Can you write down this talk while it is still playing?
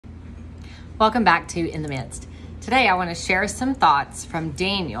Welcome back to In the Midst. Today I want to share some thoughts from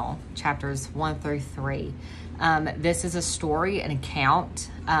Daniel chapters 1 through 3. This is a story, an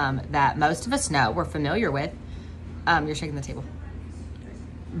account that most of us know, we're familiar with. You're shaking the table.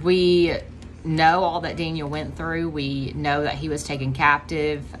 We know all that Daniel went through. We know that he was taken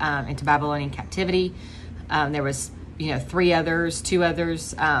captive into Babylonian captivity. There was, three others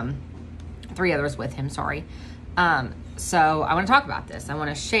with him, So I want to talk about this. I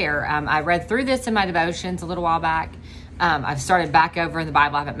want to share. I read through this in my devotions a little while back. I've started back over in the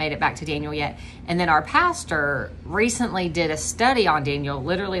Bible. I haven't made it back to Daniel yet. And then our pastor recently did a study on Daniel,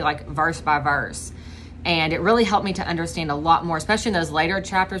 literally like verse by verse. And it really helped me to understand a lot more, especially in those later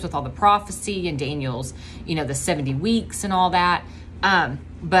chapters with all the prophecy and Daniel's, the 70 weeks and all that.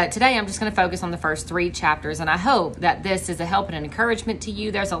 But today I'm just going to focus on the first 3 chapters. And I hope that this is a help and an encouragement to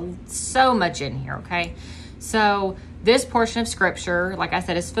you. There's so much in here, okay? So this portion of scripture, like I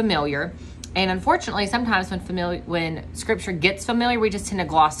said, is familiar. And unfortunately, sometimes when scripture gets familiar, we just tend to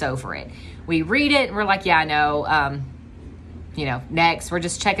gloss over it. We read it and we're like, yeah, I know. Next, we're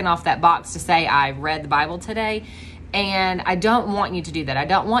just checking off that box to say, I read the Bible today. And I don't want you to do that. I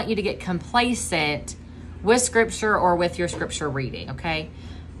don't want you to get complacent with scripture or with your scripture reading, okay?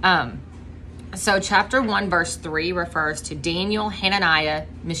 So chapter 1, verse 3 refers to Daniel, Hananiah,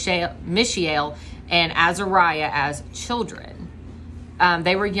 Mishael, and Azariah as children.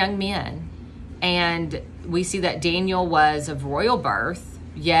 They were young men. And we see that Daniel was of royal birth,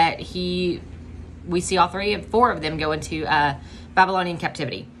 yet we see all 4 of them go into Babylonian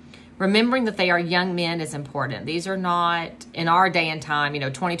captivity. Remembering that they are young men is important. These are not, in our day and time,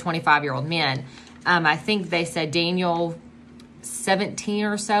 20, 25-year-old men. I think they said Daniel, 17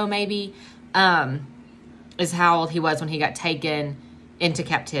 or so maybe, is how old he was when he got taken into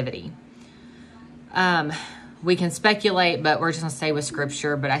captivity. We can speculate, but we're just going to stay with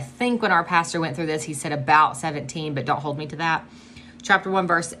scripture. But I think when our pastor went through this, he said about 17, but don't hold me to that. Chapter 1,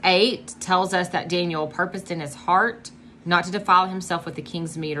 verse 8 tells us that Daniel purposed in his heart not to defile himself with the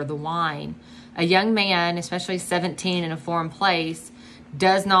king's meat or the wine. A young man, especially 17 in a foreign place,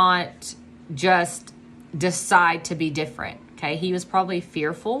 does not just decide to be different. Okay, he was probably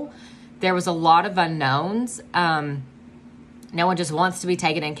fearful. There was a lot of unknowns. No one just wants to be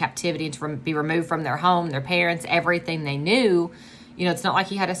taken in captivity and to be removed from their home, their parents, everything they knew. It's not like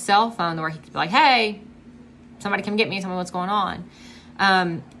he had a cell phone where he could be like, hey, somebody come get me, tell me what's going on.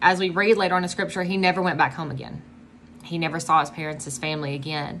 As we read later on in scripture, he never went back home again. He never saw his parents, his family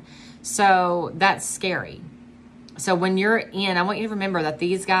again. So that's scary. So when you're in, I want you to remember that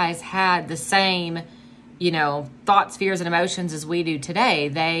these guys had the same, thoughts, fears, and emotions as we do today.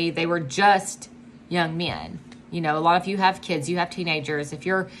 They were just young men. A lot of you have kids, you have teenagers. If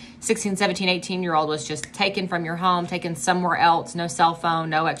your 16, 17, 18-year-old was just taken from your home, taken somewhere else, no cell phone,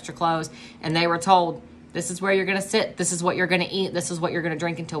 no extra clothes, and they were told, this is where you're going to sit, this is what you're going to eat, this is what you're going to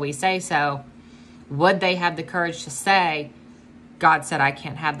drink until we say so, would they have the courage to say, God said I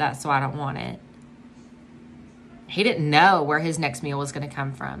can't have that, so I don't want it? He didn't know where his next meal was going to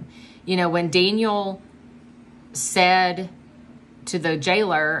come from. When Daniel said to the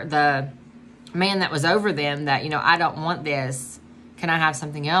jailer, the man that was over them, that, I don't want this, can I have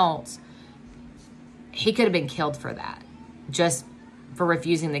something else? He could have been killed for that, just for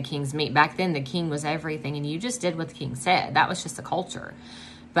refusing the king's meat. Back then, the king was everything, and you just did what the king said. That was just the culture.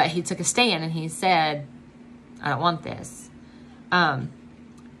 But he took a stand, and he said, I don't want this.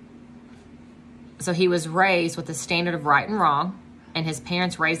 So he was raised with the standard of right and wrong, and his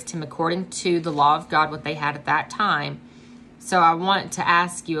parents raised him according to the law of God, what they had at that time. So I want to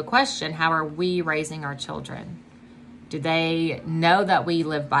ask you a question. How are we raising our children? Do they know that we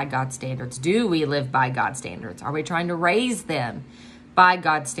live by God's standards? Do we live by God's standards? Are we trying to raise them by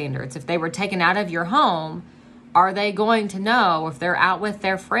God's standards? If they were taken out of your home, are they going to know if they're out with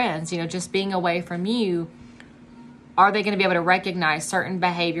their friends, just being away from you, are they going to be able to recognize certain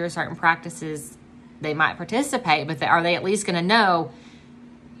behaviors, certain practices? They might participate, but are they at least going to know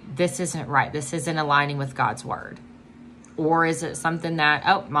this isn't right? This isn't aligning with God's word. Or is it something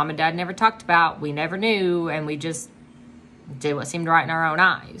that, mom and dad never talked about, we never knew, and we just did what seemed right in our own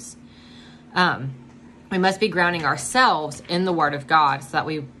eyes? We must be grounding ourselves in the word of God so that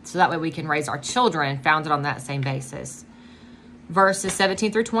way we can raise our children founded on that same basis. Verses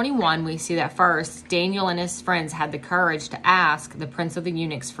 17 through 21, we see that first, Daniel and his friends had the courage to ask the prince of the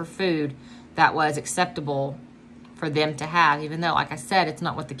eunuchs for food that was acceptable for them to have, even though, like I said, it's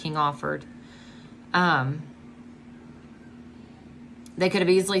not what the king offered. They could have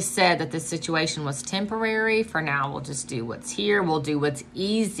easily said that this situation was temporary. For now, we'll just do what's here. We'll do what's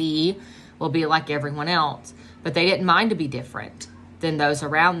easy. We'll be like everyone else. But they didn't mind to be different than those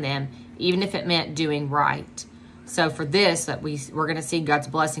around them. even if it meant doing right. So for this, that we're going to see God's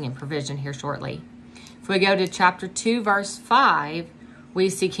blessing and provision here shortly. If we go to chapter 2, verse 5, we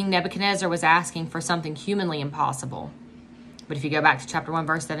see King Nebuchadnezzar was asking for something humanly impossible. But if you go back to chapter 1,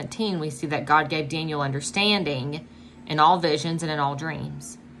 verse 17, we see that God gave Daniel understanding in all visions and in all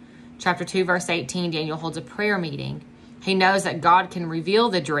dreams. Chapter 2, verse 18, Daniel holds a prayer meeting. He knows that God can reveal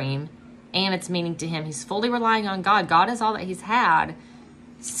the dream and its meaning to him. He's fully relying on God. God is all that he's had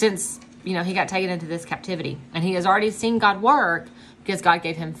since, he got taken into this captivity. And he has already seen God work because God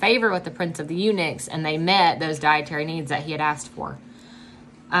gave him favor with the prince of the eunuchs, and they met those dietary needs that he had asked for.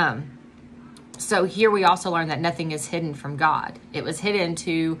 So here we also learn that nothing is hidden from God. It was hidden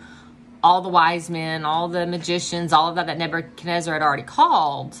to all the wise men, all the magicians, all of that Nebuchadnezzar had already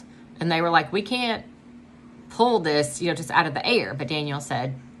called. And they were like, we can't pull this, just out of the air. But Daniel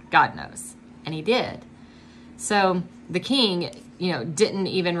said, God knows. And he did. So the king, didn't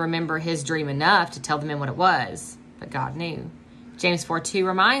even remember his dream enough to tell the men what it was. But God knew. James 4:2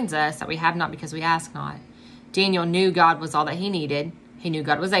 reminds us that we have not because we ask not. Daniel knew God was all that he needed. He knew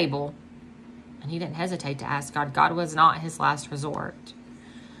God was able. And he didn't hesitate to ask God. God was not his last resort.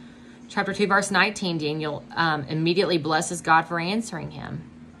 Chapter 2, verse 19, Daniel immediately blesses God for answering him.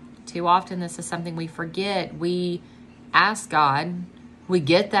 Too often this is something we forget. We ask God, we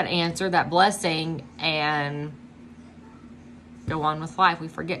get that answer, that blessing, and go on with life. We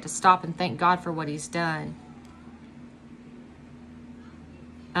forget to stop and thank God for what he's done.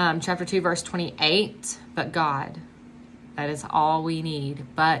 Chapter 2, verse 28, but God. That is all we need,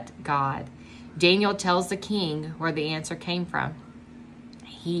 but God. Daniel tells the king where the answer came from.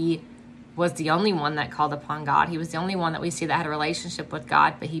 He was the only one that called upon God. He was the only one that we see that had a relationship with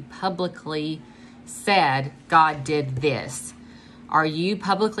God, but he publicly said, God did this. Are you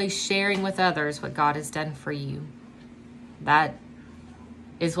publicly sharing with others what God has done for you? That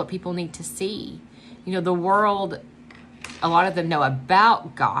is what people need to see. The world, a lot of them know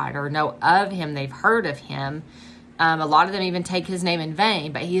about God or know of him. They've heard of him. A lot of them even take his name in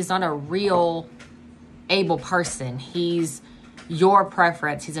vain, but he's not a real able person. He's your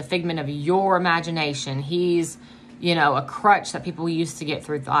preference. He's a figment of your imagination. He's, a crutch that people use to get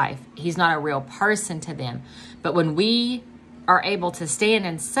through life. He's not a real person to them. But when we are able to stand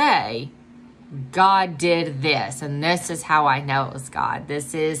and say, God did this, and this is how I know it was God.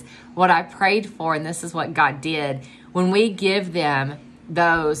 This is what I prayed for, and this is what God did. When we give them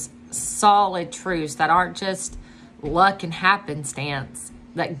those solid truths that aren't just luck and happenstance,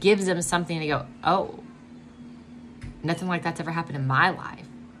 that gives them something to go, oh, nothing like that's ever happened in my life.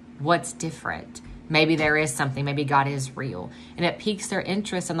 What's different? Maybe there is something. Maybe God is real. And it piques their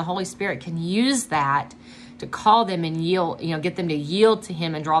interest, and the Holy Spirit can use that to call them and yield, get them to yield to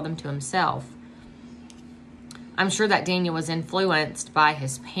him and draw them to himself. I'm sure that Daniel was influenced by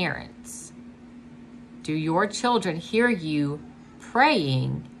his parents. Do your children hear you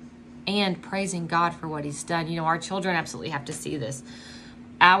praying and praising God for what he's done? Our children absolutely have to see this.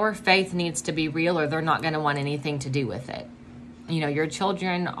 Our faith needs to be real, or they're not going to want anything to do with it. Your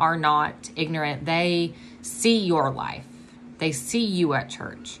children are not ignorant. They see your life. They see you at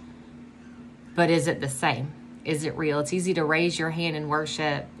church. But is it the same? Is it real? It's easy to raise your hand and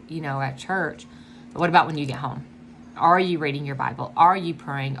worship, at church. But what about when you get home? Are you reading your Bible? Are you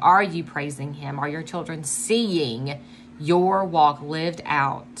praying? Are you praising him? Are your children seeing your walk lived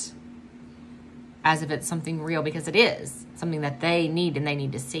out as if it's something real? Because it is something that they need and they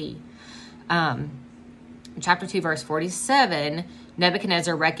need to see. Chapter 2, verse 47,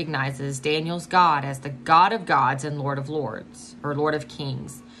 Nebuchadnezzar recognizes Daniel's God as the God of gods and Lord of lords, or Lord of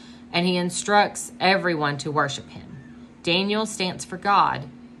kings. And he instructs everyone to worship him. Daniel's stance for God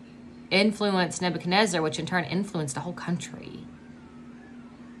influenced Nebuchadnezzar, which in turn influenced a whole country.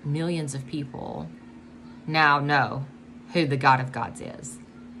 Millions of people now know who the God of gods is.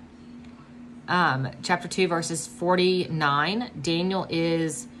 Chapter 2, verses 49, Daniel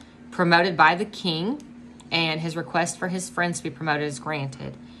is promoted by the king, and his request for his friends to be promoted is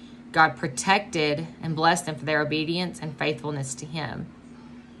granted. God protected and blessed them for their obedience and faithfulness to him.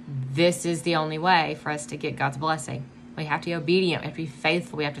 This is the only way for us to get God's blessing. We have to be obedient. We have to be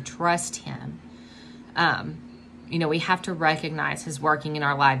faithful. We have to trust him. We have to recognize his working in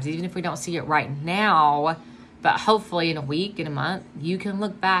our lives, even if we don't see it right now. But hopefully in a week, in a month, you can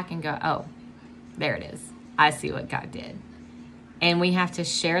look back and go, oh, there it is. I see what God did. And we have to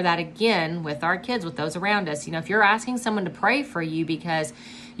share that again with our kids, with those around us. If you're asking someone to pray for you because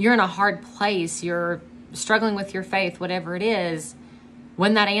you're in a hard place, you're struggling with your faith, whatever it is,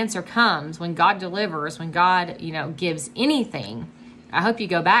 when that answer comes, when God delivers, when God, gives anything, I hope you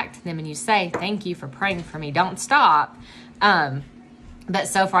go back to them and you say, thank you for praying for me. Don't stop. But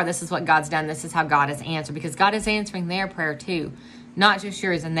so far, this is what God's done. This is how God has answered, because God is answering their prayer too, not just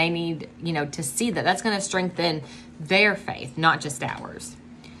yours. And they need, to see that. That's going to strengthen their faith, not just ours.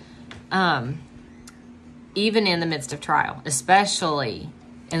 Even in the midst of trial, especially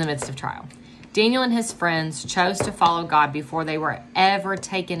in the midst of trial, Daniel and his friends chose to follow God before they were ever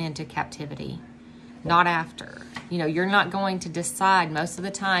taken into captivity, not after. You're not going to decide most of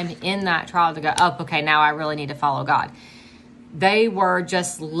the time in that trial to go, oh, okay, now I really need to follow God. They were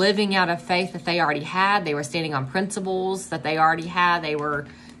just living out of faith that they already had. They were standing on principles that they already had. They were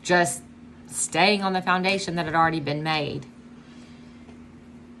just staying on the foundation that had already been made.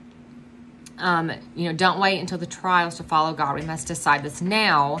 Don't wait until the trials to follow God. We must decide this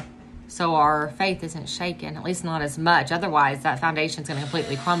now so our faith isn't shaken, at least not as much. Otherwise, that foundation is going to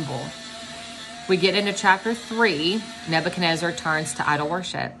completely crumble. We get into chapter 3. Nebuchadnezzar turns to idol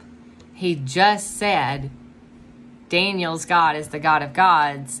worship. He just said Daniel's God is the God of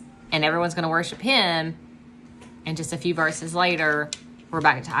gods, and everyone's going to worship him. And just a few verses later, we're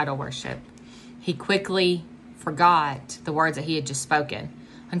back to idol worship. He quickly forgot the words that he had just spoken.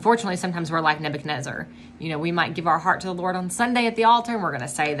 Unfortunately, sometimes we're like Nebuchadnezzar. We might give our heart to the Lord on Sunday at the altar, and we're going to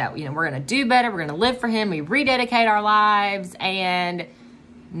say that, we're going to do better. We're going to live for him. We rededicate our lives. And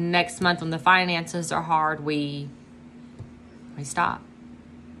next month when the finances are hard, we stop.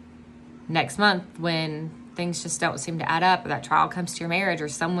 Next month when things just don't seem to add up, or that trial comes to your marriage, or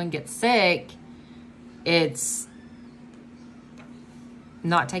someone gets sick, it's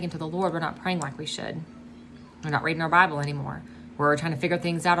not taken to the Lord. We're not praying like we should. We're not reading our Bible anymore. We're trying to figure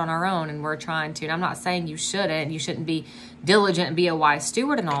things out on our own, and we're trying to, and I'm not saying you shouldn't be diligent and be a wise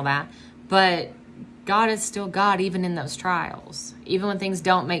steward and all that, but God is still God even in those trials, even when things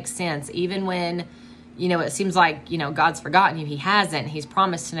don't make sense, even when, it seems like, God's forgotten you. He hasn't. He's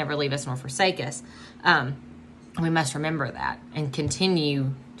promised to never leave us nor forsake us. We must remember that and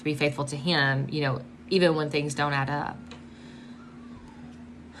continue to be faithful to him, even when things don't add up.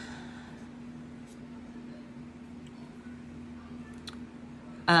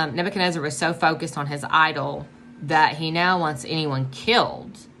 Nebuchadnezzar was so focused on his idol that he now wants anyone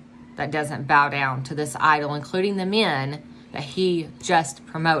killed that doesn't bow down to this idol, including the men that he just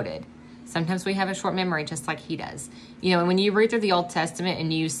promoted. Sometimes we have a short memory, just like he does. When you read through the Old Testament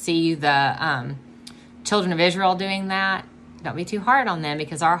and you see the children of Israel doing that, don't be too hard on them,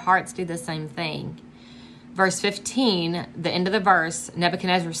 because our hearts do the same thing. Verse 15, the end of the verse,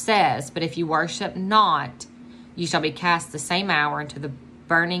 Nebuchadnezzar says, "But if you worship not, you shall be cast the same hour into the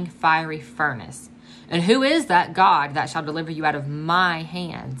burning fiery furnace. And who is that God that shall deliver you out of my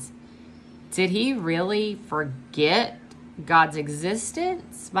hands?" Did he really forget God's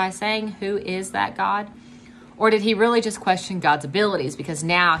existence by saying, who is that God? Or did he really just question God's abilities, because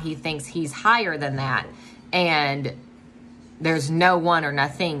now he thinks he's higher than that, and there's no one or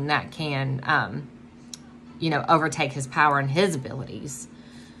nothing that can, overtake his power and his abilities?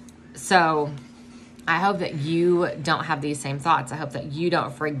 So I hope that you don't have these same thoughts. I hope that you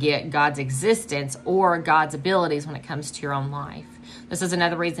don't forget God's existence or God's abilities when it comes to your own life. This is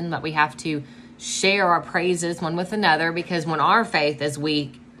another reason that we have to share our praises one with another, because when our faith is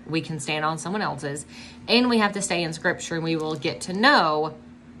weak, we can stand on someone else's. And we have to stay in Scripture, and we will get to know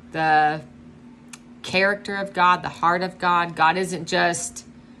the character of God, the heart of God. God isn't just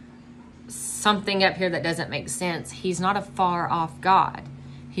something up here that doesn't make sense. He's not a far off God.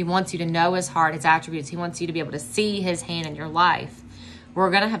 He wants you to know his heart, his attributes. He wants you to be able to see his hand in your life.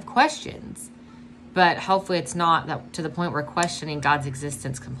 We're going to have questions, but hopefully it's not to the point where we're questioning God's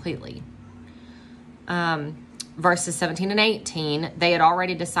existence completely. Verses 17 and 18, they had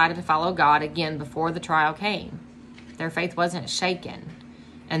already decided to follow God again before the trial came. Their faith wasn't shaken,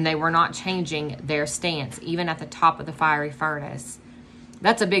 and they were not changing their stance, even at the top of the fiery furnace.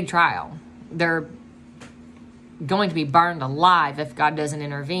 That's a big trial. They're going to be burned alive if God doesn't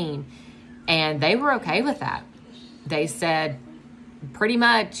intervene. And they were okay with that. They said, pretty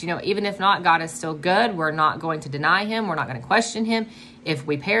much, even if not, God is still good. We're not going to deny him. We're not going to question him. If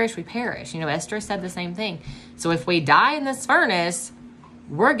we perish, we perish. Esther said the same thing. So if we die in this furnace,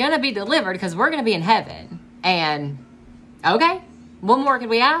 we're going to be delivered, because we're going to be in heaven. And okay, what more could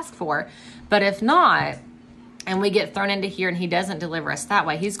we ask for? But if not, and we get thrown into here and he doesn't deliver us that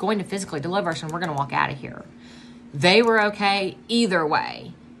way, he's going to physically deliver us, and we're going to walk out of here. They were okay either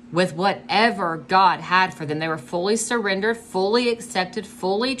way with whatever God had for them. They were fully surrendered, fully accepted,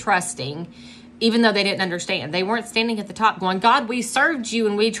 fully trusting, even though they didn't understand. They weren't standing at the top going, God, we served you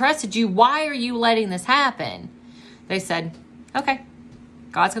and we trusted you. Why are you letting this happen? They said, okay,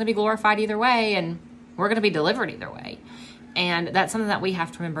 God's going to be glorified either way, and we're going to be delivered either way. And that's something that we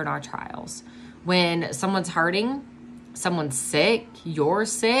have to remember in our trials. When someone's hurting, someone's sick, you're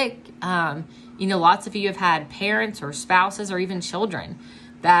sick. Lots of you have had parents or spouses or even children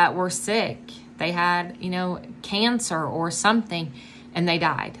that were sick. They had, cancer or something, and they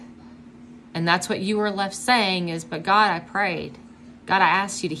died. And that's what you were left saying is, but God, I prayed. God, I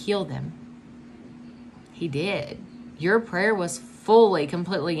asked you to heal them. He did. Your prayer was fully,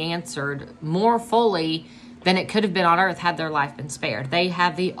 completely answered, more fully than it could have been on earth had their life been spared. They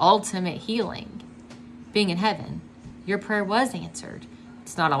have the ultimate healing, being in heaven. Your prayer was answered.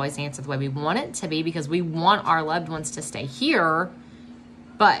 It's not always answered the way we want it to be because we want our loved ones to stay here,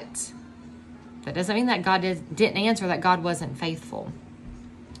 but that doesn't mean that God didn't answer, that God wasn't faithful.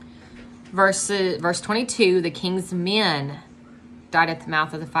 Verse 22, the king's men died at the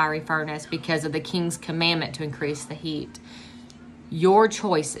mouth of the fiery furnace because of the king's commandment to increase the heat. Your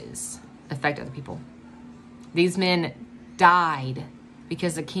choices affect other people. These men died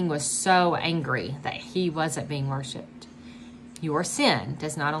because the king was so angry that he wasn't being worshipped. Your sin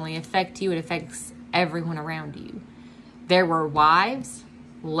does not only affect you, it affects everyone around you. There were wives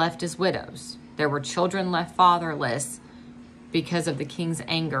left as widows. There were children left fatherless because of the king's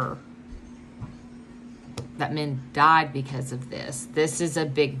anger. That men died because of this. This is a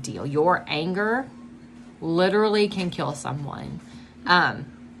big deal. Your anger literally can kill someone.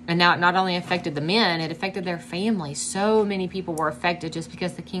 And now it not only affected the men, it affected their families. So many people were affected just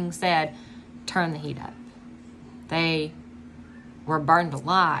because the king said, turn the heat up. They were burned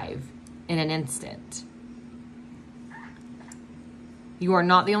alive in an instant. You are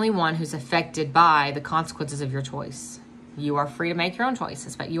not the only one who's affected by the consequences of your choice. You are free to make your own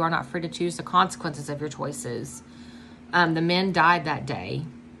choices, but you are not free to choose the consequences of your choices. The men died that day.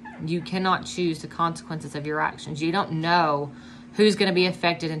 You cannot choose the consequences of your actions. You don't know who's going to be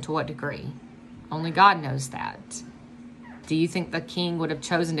affected and to what degree. Only God knows that. Do you think the king would have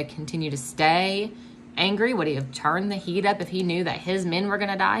chosen to continue to stay angry? Would he have turned the heat up if he knew that his men were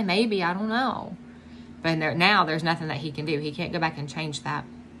going to die? Maybe, I don't know. But now there's nothing that he can do. He can't go back and change that.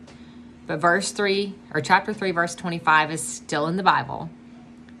 But chapter 3, verse 25 is still in the Bible.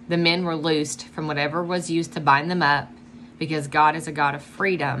 The men were loosed from whatever was used to bind them up because God is a God of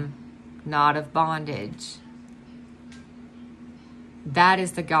freedom, not of bondage. That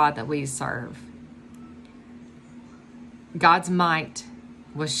is the God that we serve. God's might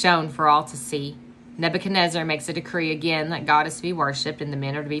was shown for all to see. Nebuchadnezzar makes a decree again that God is to be worshipped and the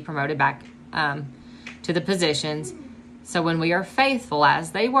men are to be promoted back to the positions. So when we are faithful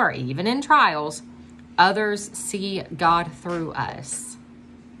as they were, even in trials, others see God through us.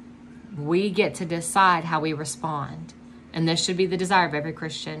 We get to decide how we respond. And this should be the desire of every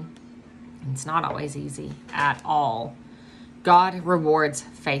Christian. It's not always easy at all. God rewards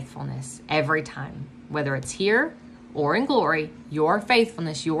faithfulness every time. Whether it's here or in glory, your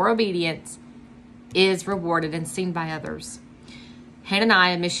faithfulness, your obedience is rewarded and seen by others.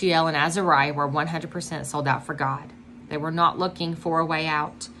 Hananiah, Mishael, and Azariah were 100% sold out for God. They were not looking for a way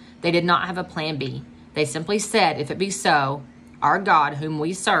out. They did not have a plan B. They simply said, if it be so, our God, whom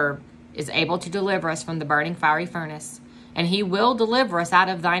we serve, is able to deliver us from the burning fiery furnace, and he will deliver us out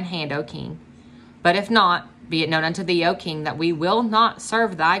of thine hand, O king. But if not, be it known unto thee, O king, that we will not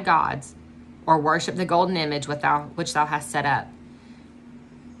serve thy gods or worship the golden image which thou hast set up.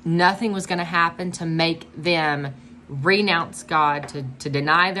 Nothing was going to happen to make them renounce God, to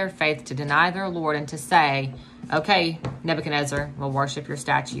deny their faith, to deny their Lord, and to say, okay, Nebuchadnezzar, we'll worship your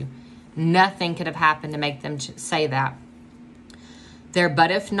statue. Nothing could have happened to make them say that. Their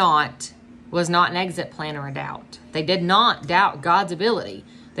but if not was not an exit plan or a doubt. They did not doubt God's ability.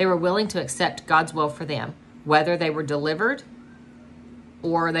 They were willing to accept God's will for them. Whether they were delivered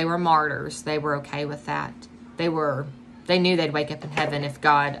or they were martyrs, they were okay with that. They knew they'd wake up in heaven if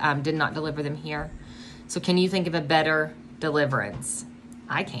God did not deliver them here. So can you think of a better deliverance?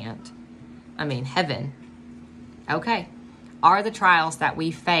 I can't. Heaven. Okay. Are the trials that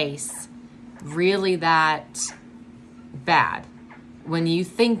we face really that bad? When you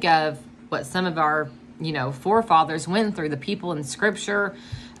think of what some of our, forefathers went through, the people in Scripture,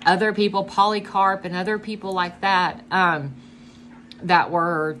 other people, Polycarp and other people like that, that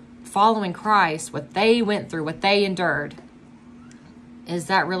were following Christ, what they went through, what they endured, is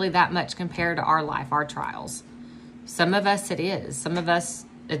that really that much compared to our life, our trials? Some of us it is. Some of us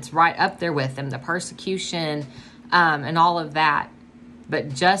it's right up there with them, the persecution and all of that.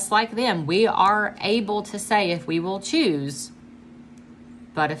 But just like them, we are able to say if we will choose,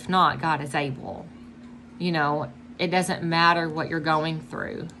 but if not, God is able. It doesn't matter what you're going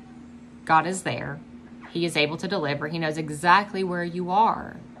through. God is there. He is able to deliver. He knows exactly where you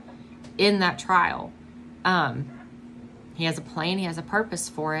are in that trial. He has a plan. He has a purpose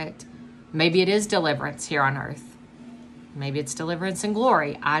for it. Maybe it is deliverance here on earth. Maybe it's deliverance and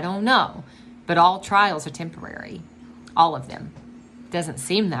glory. I don't know. But all trials are temporary. All of them. It doesn't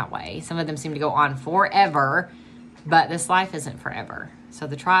seem that way. Some of them seem to go on forever, but this life isn't forever. So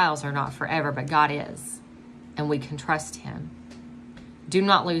the trials are not forever, but God is. And we can trust him. Do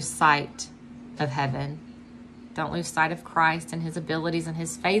not lose sight of heaven. Don't lose sight of Christ and his abilities and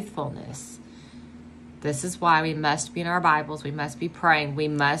his faithfulness. This is why we must be in our Bibles. We must be praying. We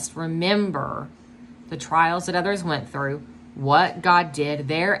must remember the trials that others went through, what God did,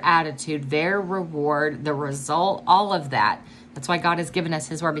 their attitude, their reward, the result, all of that. That's why God has given us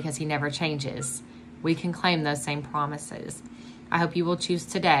his word, because he never changes. We can claim those same promises. I hope you will choose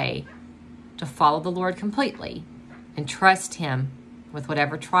today to follow the Lord completely and trust him with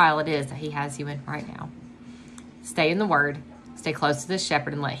whatever trial it is that he has you in right now. Stay in the word, stay close to the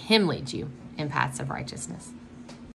shepherd, and let him lead you in paths of righteousness.